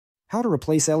How to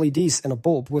replace LEDs in a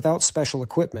bulb without special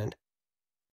equipment.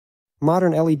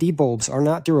 Modern LED bulbs are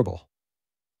not durable.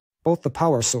 Both the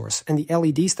power source and the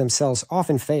LEDs themselves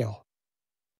often fail.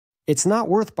 It's not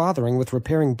worth bothering with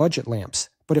repairing budget lamps,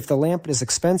 but if the lamp is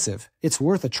expensive, it's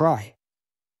worth a try.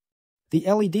 The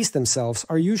LEDs themselves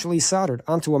are usually soldered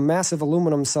onto a massive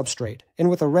aluminum substrate, and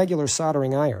with a regular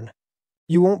soldering iron,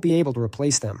 you won't be able to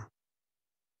replace them.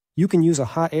 You can use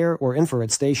a hot air or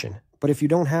infrared station, but if you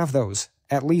don't have those,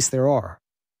 at least there are.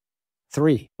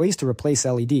 3. Ways to replace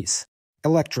LEDs.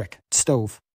 Electric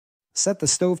stove. Set the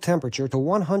stove temperature to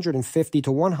 150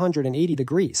 to 180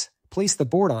 degrees. Place the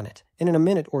board on it, and in a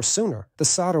minute or sooner, the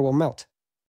solder will melt.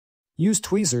 Use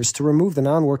tweezers to remove the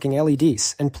non-working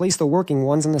LEDs and place the working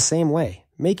ones in the same way,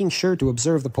 making sure to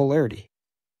observe the polarity.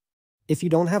 If you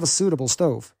don't have a suitable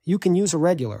stove, you can use a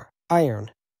regular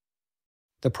iron.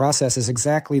 The process is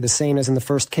exactly the same as in the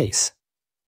first case.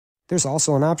 There's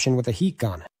also an option with a heat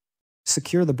gun.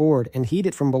 Secure the board and heat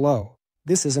it from below.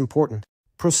 This is important.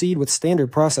 Proceed with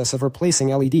standard process of replacing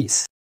LEDs.